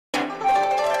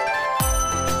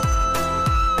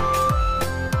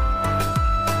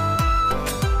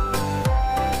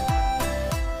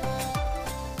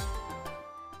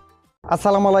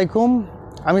আসসালামু আলাইকুম।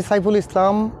 আমি সাইফুল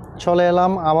ইসলাম চলে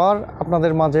এলাম আবার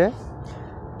আপনাদের মাঝে।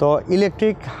 তো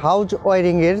ইলেকট্রিক হাউস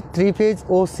ওয়্যারিংয়ের 3 ফেজ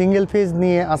ও সিঙ্গেল ফেজ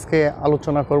নিয়ে আজকে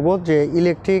আলোচনা করব যে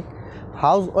ইলেকট্রিক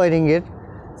হাউস ওয়্যারিংয়ের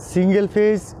সিঙ্গেল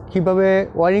ফেজ কিভাবে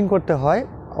ওয়্যারিং করতে হয়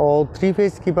ও 3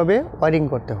 ফেজ কিভাবে ওয়্যারিং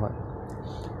করতে হয়।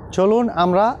 চলুন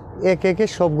আমরা একে একে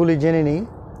সবগুলি জেনে নিই।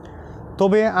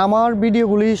 তবে আমার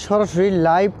ভিডিওগুলি সরাসরি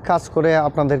লাইভ কাজ করে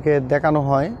আপনাদেরকে দেখানো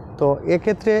হয়, তো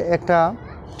এক্ষেত্রে একটা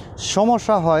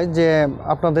সমস্যা হয় যে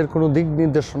আপনাদের কোনো দিক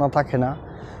নির্দেশনা থাকে না।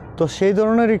 তো সেই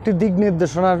ধরনের একটি দিক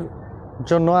নির্দেশনার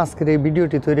জন্য আজকের এই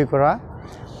ভিডিওটি তৈরি করা।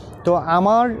 তো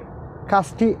আমার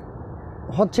কাজটি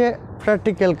হচ্ছে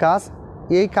প্র্যাকটিক্যাল কাজ।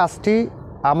 এই কাজটি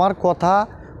আমার কথা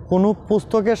কোনো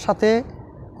পুস্তকের সাথে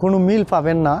কোনো মিল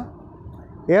পাবেন না।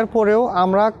 এরপরেও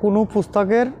আমরা কোনো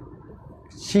পুস্তকের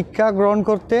শিক্ষা গ্রহণ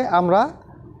করতে আমরা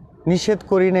নিষেধ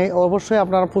করি নাই। অবশ্যই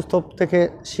আপনারা পুস্তক থেকে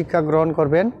শিক্ষা গ্রহণ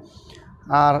করবেন।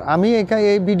 আর আমি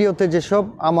এই ভিডিওতে যেসব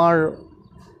আমার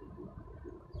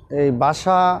এই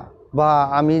ভাষা বা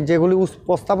আমি যেগুলি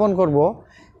উপস্থাপন করব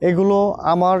এগুলো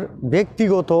আমার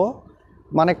ব্যক্তিগত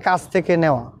কাজ থেকে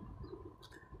নেওয়া।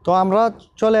 তো আমরা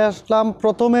চলে আসলাম,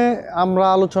 প্রথমে আমরা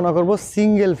আলোচনা করব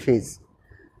সিঙ্গেল ফেজ।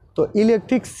 তো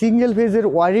ইলেকট্রিক সিঙ্গেল ফেজের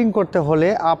ওয়্যারিং করতে হলে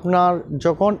আপনার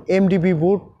যখন এমডিবি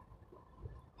বোর্ড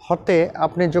হতে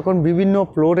আপনি যখন বিভিন্ন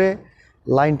ফ্লোরে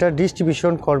লাইনটা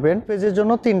ডিস্ট্রিবিউশন করবেন, ফেজের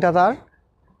জন্য 3টা তার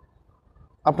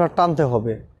আপনার টানতে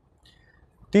হবে।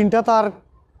 3টা তার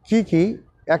কি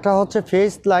একটা হচ্ছে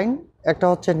ফেজ লাইন, একটা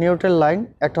হচ্ছে নিউট্রাল লাইন,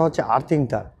 একটা হচ্ছে আর্থিং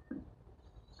তার।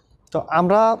 তো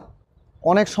আমরা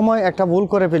অনেক সময় একটা ভুল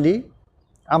করে ফেলি,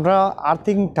 আমরা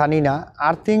আর্থিং টানি না।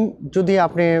 আর্থিং যদি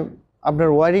আপনি আপনার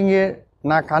ওয়্যারিংয়ে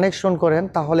না কানেকশন করেন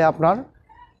তাহলে আপনার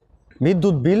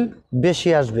বিদ্যুৎ বিল বেশি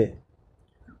আসবে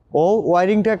ও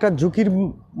ওয়্যারিংটা একটা ঝুঁকির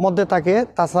মধ্যে থাকে।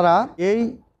 তাছাড়া এই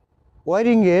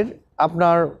ওয়্যারিংয়ের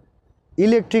আপনার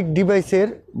ইলেকট্রিক ডিভাইসের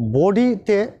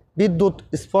বডিতে বিদ্যুৎ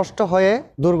স্পষ্ট হয়ে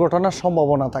দুর্ঘটনার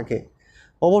সম্ভাবনা থাকে।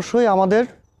 অবশ্যই আমাদের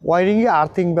ওয়্যারিংয়ে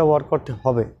আর্থিং ব্যবহার করতে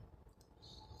হবে।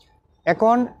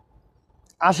 এখন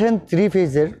আসেন 3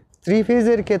 ফেজের। 3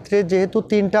 ফেজের ক্ষেত্রে যেহেতু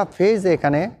 3টা ফেজ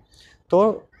এখানে, তো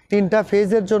 3টা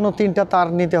ফেজের জন্য 3টা তার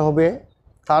নিতে হবে।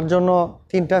 তার জন্য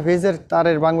 3টা ফেজের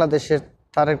তারের বাংলাদেশের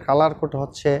তারের কালার কোড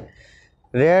হচ্ছে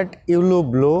রেড, ইয়েলো,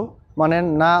 ব্লু,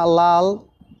 না লাল,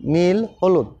 নীল,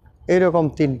 হলুদ, এইরকম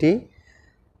 3টি।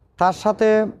 তার সাথে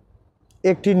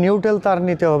একটি নিউট্রাল তার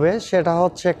নিতে হবে, সেটা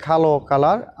হচ্ছে কালো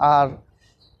কালার। আর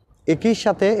একই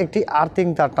সাথে একটি আর্থিং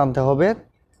তার টানতে হবে,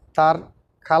 তার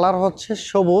কালার হচ্ছে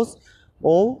সবুজ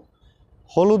ও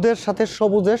হলুদের সাথে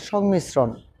সবুজের সংমিশ্রণ।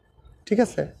 ঠিক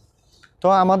আছে? তো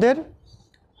আমাদের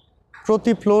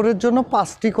প্রতি ফ্লোরের জন্য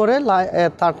 5টি করে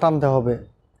তার টানতে হবে।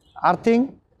 আর্থিং,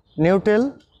 নিউট্রাল,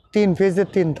 3 ফেজের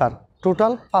 3 তার,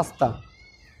 টোটাল 5 তার।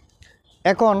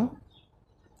 এখন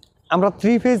আমরা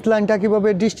 3 ফেজ লাইনটা কীভাবে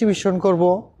ডিস্ট্রিবিউশন করব,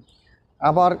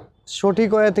 আবার সঠিক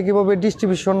ওয়েতে কীভাবে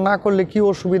ডিস্ট্রিবিউশন না করলে কি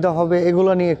অসুবিধা হবে,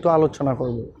 এগুলো নিয়ে একটু আলোচনা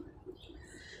করব।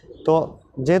 তো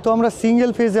যেহেতু আমরা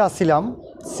সিঙ্গেল ফেজে আসছিলাম,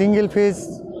 সিঙ্গেল ফেজ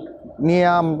নিয়ে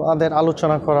আমাদের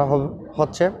আলোচনা করা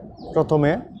হচ্ছে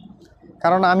প্রথমে।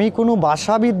 কারণ আমি কোনো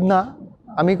ভাষাবিদ না,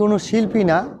 আমি কোনো শিল্পী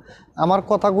না, আমার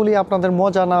কথাগুলি আপনাদের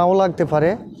মজা নাও লাগতে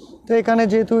পারে। তো এখানে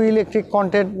যেহেতু ইলেকট্রিক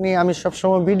কন্টেন্ট নিয়ে আমি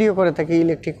সবসময় ভিডিও করে থাকি,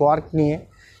 ইলেকট্রিক ওয়ার্ক নিয়ে,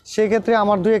 সেক্ষেত্রে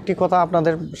আমার 2-1টি কথা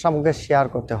আপনাদের সামনে শেয়ার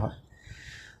করতে হয়।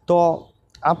 তো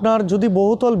আপনার যদি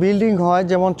বহুতল বিল্ডিং হয়,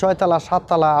 যেমন 6 তলা, 7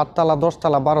 তলা, 8 তলা, 10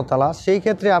 তলা, 12 তলা, সেই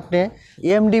ক্ষেত্রে আপনি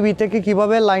এমডিবি থেকে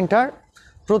কিভাবে লাইনটার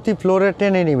প্রতি ফ্লোরে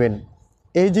টেনে নেবেন,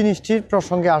 এই জিনিসটির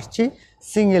প্রসঙ্গে আসছি।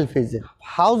 সিঙ্গেল ফেজে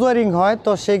হাউস ওয়্যারিং হয়,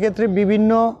 তো সেই ক্ষেত্রে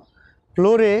বিভিন্ন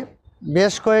ফ্লোরে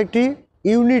বেশ কয়েকটি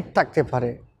ইউনিট থাকতে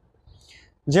পারে।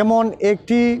 যেমন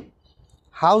একটি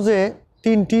হাউসে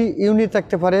 3টি ইউনিট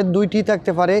থাকতে পারে, 2টি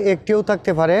থাকতে পারে, 1টিও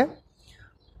থাকতে পারে,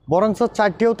 বরঞ্চ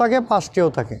 4টিও থাকে, 5টিও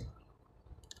থাকে।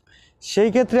 সেই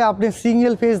ক্ষেত্রে আপনি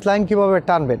সিঙ্গেল ফেজ লাইন কিভাবে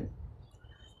টানবেন?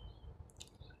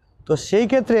 তো সেই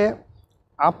ক্ষেত্রে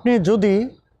আপনি যদি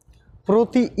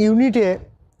প্রতি ইউনিটে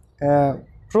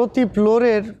প্রতি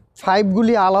ফ্লোরের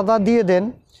পাইপগুলি আলাদা দিয়ে দেন,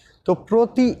 তো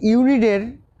প্রতি ইউনিটের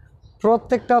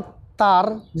প্রত্যেকটা তার,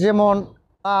 যেমন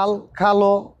লাল,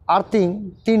 কালো, আর্থিং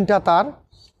 3টা তার,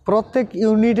 প্রত্যেক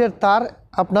ইউনিটের তার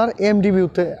আপনার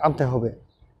এমডিবিতে আনতে হবে।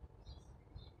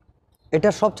 এটা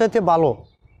সবচাইতে ভালো।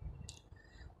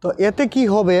 তো এতে কি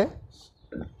হবে,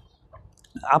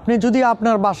 আপনি যদি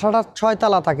আপনার বাসাটা 6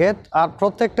 তলা থাকে আর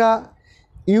প্রত্যেকটা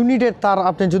ইউনিটের তার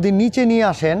আপনি যদি নিচে নিয়ে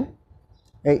আসেন,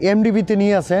 এই এমডিবিতে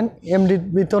নিয়ে আসেন,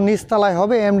 এমডিবি তো নিচতলায়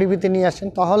হবে, এমডিবিতে নিয়ে আসেন,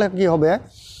 তাহলে কি হবে,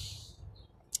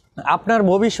 আপনার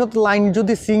ভবিষ্যৎ লাইন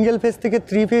যদি সিঙ্গেল ফেজ থেকে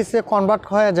 3 ফেজে কনভার্ট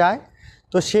হয়ে যায়,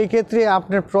 তো সেই ক্ষেত্রে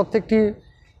আপনার প্রত্যেকটি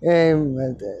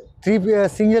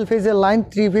সিঙ্গেল ফেজের লাইন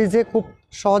 3 ফেজে খুব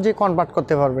সহজে কনভার্ট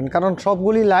করতে পারবেন, কারণ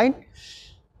সবগুলি লাইন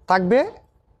থাকবে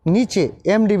নিচে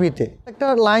এমডিবিতে। একটা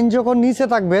লাইন যখন নিচে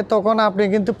থাকবে তখন আপনি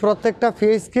কিন্তু প্রত্যেকটা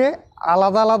ফেজকে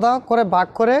আলাদা আলাদা করে ভাগ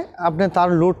করে আপনি তার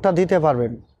লোডটা দিতে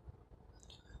পারবেন।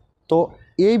 তো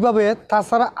এইভাবে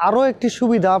তাছাড়া আরও একটি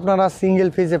সুবিধা আপনারা সিঙ্গেল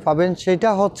ফেজে পাবেন, সেটা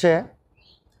হচ্ছে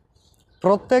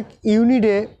প্রত্যেক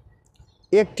ইউনিটে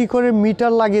একটি করে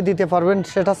মিটার লাগিয়ে দিতে পারবেন,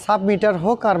 সেটা সাব মিটার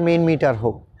হোক আর মেইন মিটার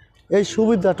হোক, এই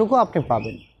সুবিধাটুকু আপনি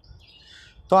পাবেন।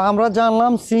 তো আমরা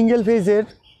জানলাম সিঙ্গেল ফেজের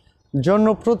জন্য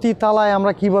প্রতি তালায়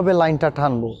আমরা কিভাবে লাইনটা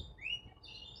টানব।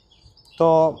 তো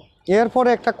এরপরে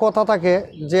একটা কথা থাকে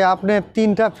যে আপনি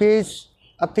 3টা ফেজ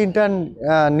আর 3টা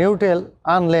নিউট্রাল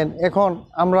আনলেন। এখন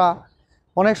আমরা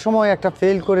অনেক সময় একটা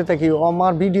ফেল করে থাকি,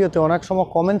 আমার ভিডিওতে অনেক সময়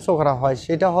কমেন্টসও করা হয়,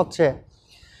 সেটা হচ্ছে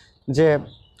যে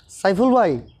সাইফুল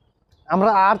ভাই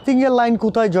আমরা আর্থিংয়ের লাইন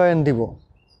কোথায় জয়েন দিব,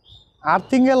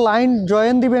 আর্থিংয়ের লাইন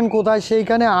জয়েন দিবেন কোথায়?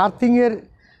 সেইখানে আর্থিংয়ের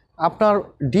আপনার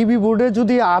ডিবি বোর্ডে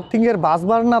যদি আর্থিংয়ের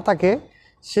বাসবার না থাকে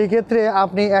সেক্ষেত্রে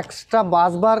আপনি এক্সট্রা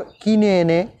বাসবার কিনে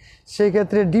এনে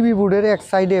সেক্ষেত্রে ডিবি বোর্ডের এক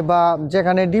সাইডে বা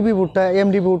যেখানে ডিবি বোর্ডটা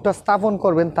এমডিবি বোর্ডটা স্থাপন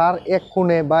করবেন তার এক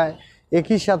কোণে বা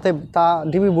একই সাথে তা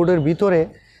ডিবি বোর্ডের ভিতরে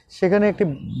সেখানে একটি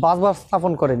বাসবার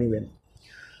স্থাপন করে নেবেন।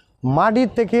 মাটির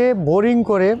থেকে বোরিং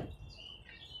করে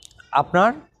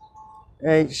আপনার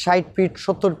এই 60 ফিট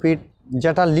 70 ফিট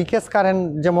যেটা লিকেজ কারেন্ট,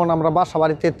 যেমন আমরা বাসা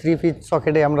বাড়িতে 3 ফিট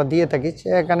সকেটে আমরা দিয়ে থাকি,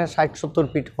 এখানে 60-70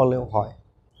 ফিট হলেও হয়।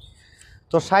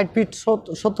 তো 60 ফিট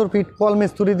 70 ফিট কল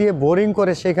মিস্ত্রি দিয়ে বোরিং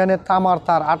করে সেখানে তামার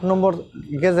তার 8 নম্বর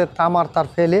গেজের তামার তার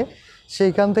ফেলে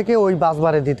সেইখান থেকে ওই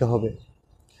বাসবারে দিতে হবে।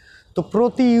 তো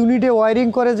প্রতি ইউনিটে ওয়ারিং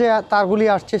করে যে তারগুলি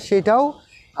আসছে সেটাও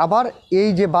আবার এই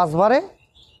যে বাসবারে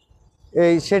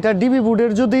এই সেটা ডিবি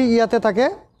বোর্ডের যদি ইয়াতে থাকে,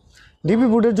 ডিবি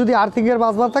বোর্ডের যদি আর্থিংয়ের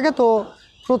বাসবার থাকে তো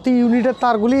প্রতি ইউনিটের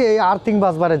তারগুলি এই আর্থিং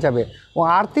বাসবারে যাবে। ও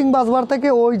আর্থিং বাসবার থেকে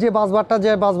ওই যে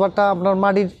বাসবারটা আপনার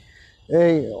মাটির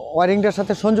এই ওয়ারিংটার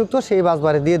সাথে সংযুক্ত সেই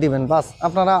বাসবারে দিয়ে দিবেন। বাস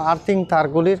আপনারা আর্থিং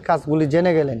তারগুলির কাজগুলি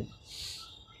জেনে গেলেন।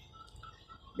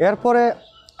 এরপরে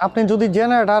আপনি যদি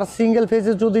জেনারেটার সিঙ্গেল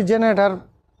ফেজে যদি জেনারেটার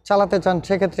চালাতে চান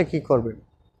সেক্ষেত্রে কি করবেন?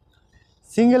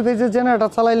 সিঙ্গেল ফেজে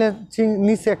জেনারেটার চালাইলে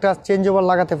নিচে একটা চেঞ্জ ওভার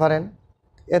লাগাতে পারেন,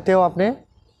 এতেও আপনি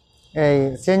এই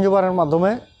চেঞ্জ ওভারের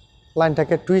মাধ্যমে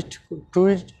লাইনটাকে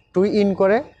টুই ইন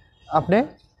করে আপনি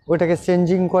ওইটাকে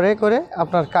চেঞ্জিং করে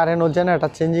আপনার কারেন্ট ও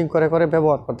জেনারেটার চেঞ্জিং করে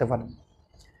ব্যবহার করতে পারেন।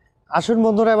 আসুন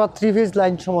বন্ধুরা এবার 3 ফেজ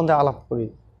লাইন সম্বন্ধে আলাপ করি।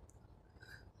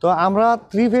 তো আমরা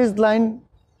 3 ফেজ লাইন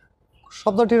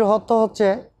শব্দটির অর্থ হচ্ছে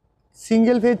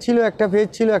সিঙ্গেল ফেজ ছিল, একটা ফেজ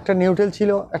ছিল, একটা নিউট্রাল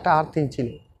ছিল, একটা আর্থিং ছিল।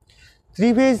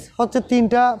 3 ফেজ হচ্ছে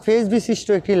 3টা ফেজ বিশিষ্ট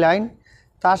একটি লাইন,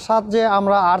 তার সাথে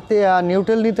আমরা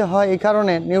নিউট্রাল নিতে হয়। এই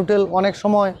কারণে নিউট্রাল অনেক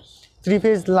সময় 3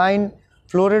 ফেজ লাইন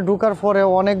ফ্লোরে ঢোকার পরে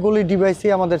অনেকগুলি ডিভাইসই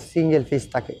আমাদের সিঙ্গেল ফেজ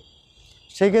থাকে,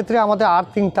 সেই ক্ষেত্রে আমাদের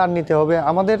আর্থিং তার নিতে হবে।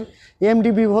 আমাদের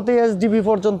এমডিবি হতে এসডিবি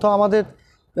পর্যন্ত আমাদের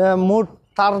মোট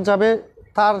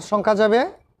তার সংখ্যা যাবে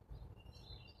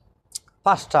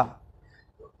 5টা,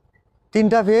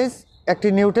 3টা ফেজ, একটি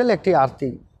নিউট্রাল, একটি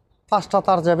আর্থিং, 5টা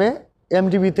তার যাবে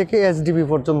এমডিবি থেকে এসডিবি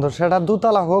পর্যন্ত। সেটা 2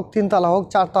 তালা হোক, 3 তালা হোক,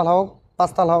 4 তালা হোক,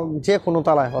 5 তালা হোক, যে কোনো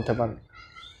তালায় হতে পারে।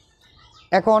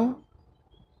 এখন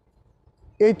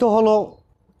এই তো হলো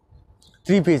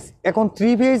 3 ফেজ। এখন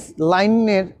 3 ফেজ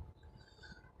লাইনের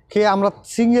কে আমরা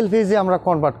সিঙ্গেল ফেজে আমরা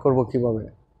কনভার্ট করব কিভাবে?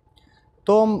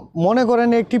 তো মনে করেন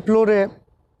একটি ফ্লোরে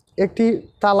একটি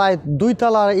তালায় 2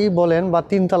 তালাই বলেন বা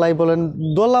 3 তালাই বলেন,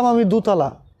 ধরলাম আমি 2 তালা,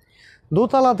 2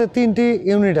 তালাতে 3টি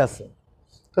ইউনিট আছে।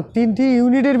 তো 3টি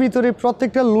ইউনিটের ভিতরে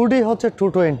প্রত্যেকটা লোডই হচ্ছে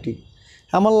 220।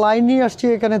 আমার লাইন নিয়ে আসছি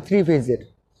এখানে 3 ফেজের।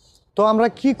 তো আমরা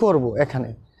কি করব এখানে?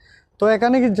 তো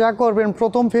এখানে যা করবেন,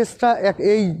 প্রথম ফেজটা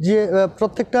এই যে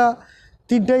প্রত্যেকটা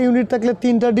 3টা ইউনিট থাকলে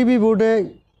 3টা ডিবি বোর্ডে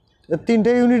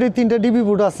 3টা ইউনিটে 3টা ডিবি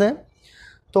বোর্ড আছে।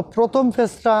 তো প্রথম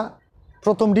ফেজটা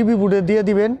প্রথম ডিবি বোর্ডে দিয়ে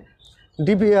দিবেন,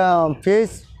 ডিবি ফেজ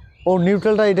ও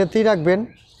নিউট্রালটা এটাতেই রাখবেন।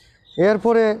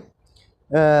 এরপরে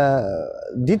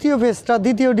দ্বিতীয় ফেজটা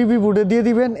দ্বিতীয় ডিবি বোর্ডে দিয়ে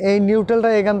দিবেন, এই নিউট্রালটা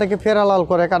এখান থেকে প্যারালাল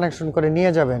করে কানেকশন করে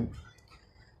নিয়ে যাবেন।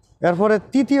 এরপরে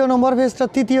তৃতীয় নম্বর ফেজটা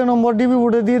তৃতীয় নম্বর ডিবি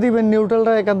বোর্ডে দিয়ে দিবেন,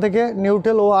 নিউট্রালটা এখান থেকে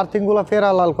নিউট্রাল ও আর্থিংগুলো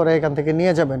প্যারালাল করে এখান থেকে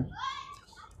নিয়ে যাবেন।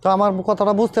 তো আমার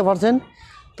কথাটা বুঝতে পারছেন?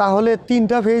 তাহলে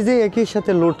 3টা ফেজে একই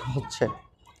সাথে লোড হচ্ছে।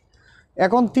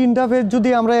 এখন 3টা ফেজ যদি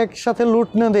আমরা একসাথে লোড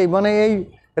না দেই, মানে এই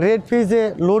রেড ফেজে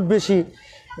লোড বেশি,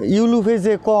 ইউলু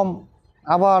ফেজে কম,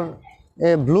 আবার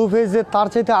ব্লু ফেজে তার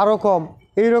চাইতে আরও কম,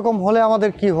 এই রকম হলে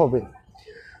আমাদের কি হবে?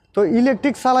 তো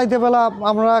ইলেকট্রিক চালাইতে বেলা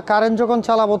আমরা কারেন্ট যখন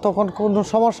চালাবো তখন কোনো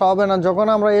সমস্যা হবে না। যখন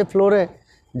আমরা এই ফ্লোরে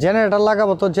জেনারেটার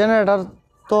লাগাবো তো জেনারেটার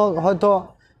তো হয়তো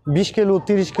 20 কিলো,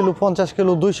 30 কিলো, 50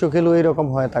 কিলো, 200 কিলো এইরকম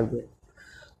হয়ে থাকবে।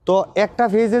 তো একটা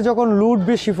ফেজে যখন লোড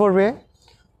বেশি পড়বে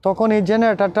তখন এই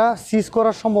জেনারেটরটা সিজ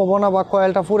করার সম্ভাবনা বা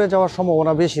কয়েলটা পুড়ে যাওয়ার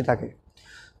সম্ভাবনা বেশি থাকে।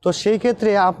 তো সেই ক্ষেত্রে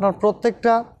আপনার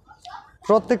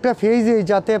প্রত্যেকটা ফেজেই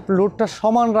যাতে লোডটা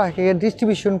সমান রাখে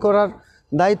ডিস্ট্রিবিউশন করার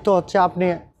দায়িত্ব হচ্ছে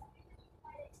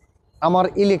আমার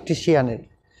ইলেকট্রিশিয়ানের।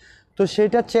 তো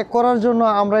সেটা চেক করার জন্য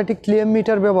আমরা একটি ক্লেম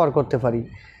মিটার ব্যবহার করতে পারি।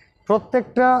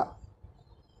 প্রত্যেকটা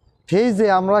ফেজে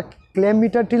আমরা ক্লেম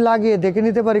মিটারটি লাগিয়ে দেখে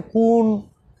নিতে পারি কোন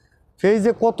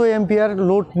ফেজে কত এম্পিয়ার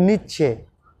লোড নিচ্ছে,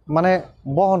 মানে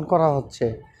বহন করা হচ্ছে।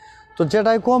 তো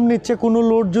যেটাই কম নিচ্ছে, কোনো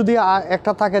লোড যদি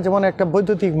একটা থাকে, যেমন একটা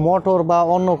বৈদ্যুতিক মোটর বা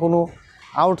অন্য কোনো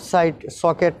আউটসাইড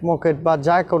সকেট মকেট বা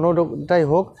যা কোনোটাই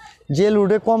হোক, যে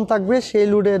লোডে কম থাকবে সেই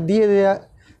লোডে দিয়ে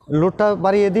লোডটা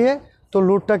বাড়িয়ে দিয়ে তো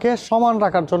লোডটাকে সমান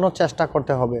রাখার জন্য চেষ্টা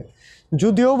করতে হবে।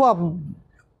 যদিও বা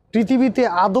পৃথিবীতে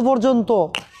আদৌ পর্যন্ত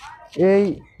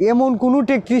এমন কোনো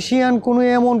টেকনিশিয়ান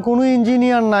এমন কোনো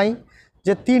ইঞ্জিনিয়ার নাই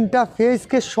যে 3টা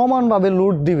ফেজকে সমানভাবে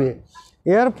লোড দিবে।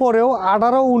 এরপরেও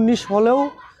 18-19 হলেও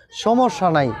সমস্যা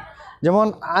নাই। যেমন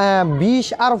 20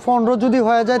 আর 15 যদি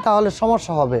হয়ে যায় তাহলে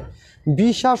সমস্যা হবে।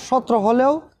 20 আর 17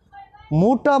 হলেও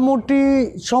মোটামুটি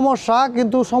সমস্যা,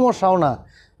 কিন্তু সমস্যাও না।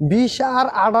 20 আর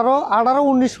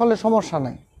 18-19 হলে সমস্যা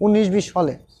নাই, 19-20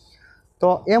 হলে। তো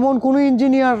এমন কোনো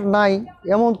ইঞ্জিনিয়ার নাই,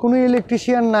 এমন কোনো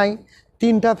ইলেকট্রিশিয়ান নাই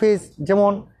 3টা ফেজ,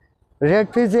 যেমন রেড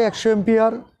ফেজে 100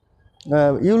 এম্পিয়ার,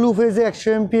 ইউলু ফেজে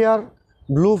 100 এম্পিয়ার,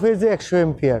 ব্লু ফেজে 100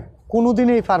 এম্পিয়ার, কোনো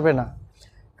দিনেই পারবে না।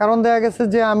 কারণ দেখা গেছে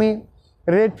যে আমি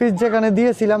রেড ফেজ যেখানে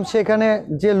দিয়েছিলাম সেখানে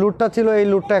যে লোডটা ছিল এই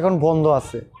লোডটা এখন বন্ধ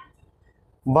আছে,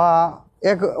 বা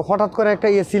হঠাৎ করে একটা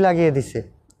এসি লাগিয়ে দিছে,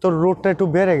 তো লোডটা একটু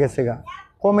বেড়ে গেছে,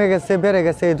 কমে গেছে, বেড়ে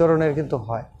গেছে, এই ধরনের কিন্তু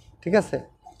হয়। ঠিক আছে,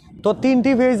 তো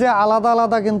 3টি ফেজে আলাদা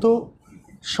আলাদা কিন্তু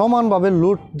সমানভাবে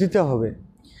লোড দিতে হবে,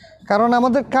 কারণ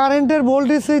আমাদের কারেন্টের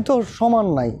ভোল্টেজই তো সমান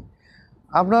নাই।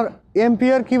 আপনার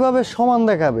এম্পিয়ার কিভাবে সমান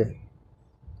দেখাবে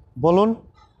বলুন?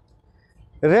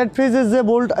 রেড ফেজের যে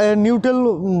নিউট্রাল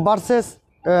ভার্সেস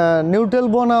নিউট্রাল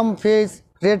বনাম ফেজ,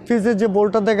 রেড ফেজের যে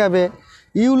ভোল্টটা দেখাবে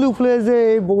ইউলু ফেজে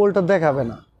এই ভোল্টটা দেখাবে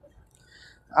না,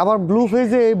 আবার ব্লু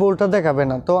ফেজে এই ভোল্টটা দেখাবে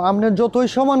না। তো আপনি যতই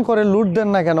সমান করে লোড দেন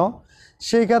না কেন,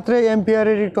 সেই ক্ষেত্রে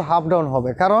এম্পিয়ারের একটু হাফ ডাউন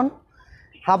হবে। কারণ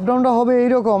হাফ ডাউনটা হবে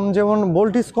এইরকম, যেমন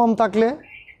ভোল্টেজ কম থাকলে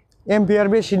এম্পিয়ার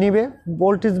বেশি নিবে,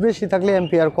 ভোল্টেজ বেশি থাকলে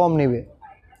এম্পিয়ার কম নিবে।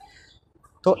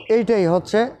 তো এইটাই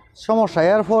হচ্ছে সমস্যা।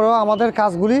 এরপরেও আমাদের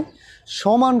কাজগুলি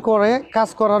সমান করে কাজ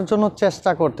করার জন্য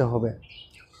চেষ্টা করতে হবে।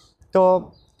 তো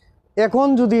এখন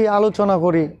যদি আলোচনা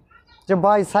করি যে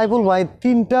ভাই সাইফুল ভাই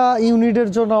 3টা ইউনিটের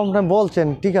জন্য আপনি বলছেন,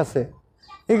 ঠিক আছে,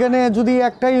 এখানে যদি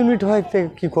একটা ইউনিট হয়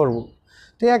কি করব?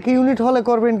 তো এক ইউনিট হলে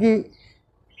করবেন কি,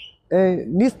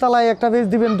 নিচতলায় একটা ফেজ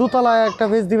দিবেন, দোতলায় একটা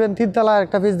ফেজ দিবেন, 3তলায়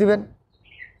একটা ফেজ দিবেন,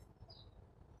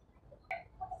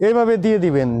 এইভাবে দিয়ে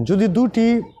দিবেন। যদি দুটি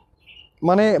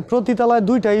মানে প্রতি তলায়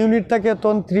 2টা ইউনিট থাকে,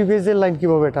 তখন 3 ফেজের লাইন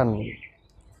কীভাবে টানবেন?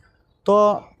 তো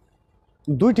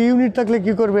 2টি ইউনিট থাকলে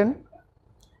কি করবেন,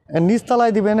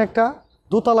 নিচতলায় দিবেন একটা,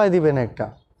 দোতলায় দিবেন একটা,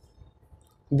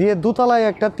 দিয়ে দোতলায়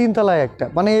একটা, 3তলায় একটা,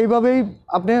 মানে এইভাবেই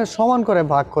আপনি সমান করে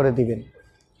ভাগ করে দিবেন।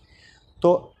 তো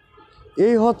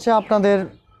এই হচ্ছে আপনাদের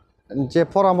যে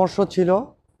পরামর্শ ছিল।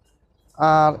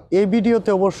 আর এই ভিডিওতে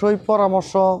অবশ্যই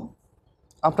পরামর্শ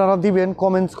আপনারা দিবেন,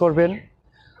 কমেন্টস করবেন।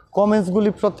 কমেন্টসগুলি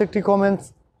প্রত্যেকটি কমেন্টস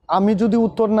আমি যদি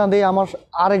উত্তর না দিই, আমার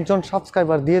আরেকজন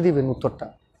সাবস্ক্রাইবার দিয়ে দিবেন উত্তরটা।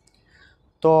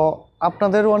 তো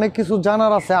আপনাদের অনেক কিছু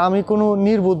জানার আছে, আমি কোনো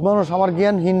নির্বুধ মানুষ, আমার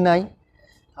জ্ঞানহীন নাই,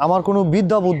 আমার কোনো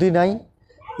বিদ্যা বুদ্ধি নাই।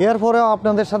 এরপরেও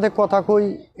আপনাদের সাথে কথা কই,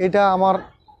 এটা আমার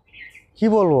কি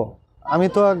বলবো, আমি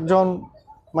তো একজন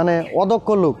মানে অদক্ষ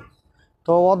লোক।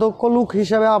 তো অদক্ষ লোক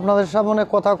হিসাবে আপনাদের সামনে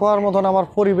কথা কওয়ার মতন আমার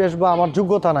পরিবেশ বা আমার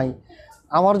যোগ্যতা নাই।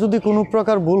 আমার যদি কোনো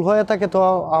প্রকার ভুল হয়ে থাকে তো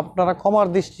আপনারা ক্ষমার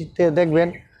দৃষ্টিতে দেখবেন।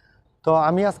 তো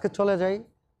আমি আজকে চলে যাই,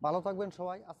 ভালো থাকবেন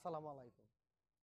সবাই, আসসালামু আলাইকুম।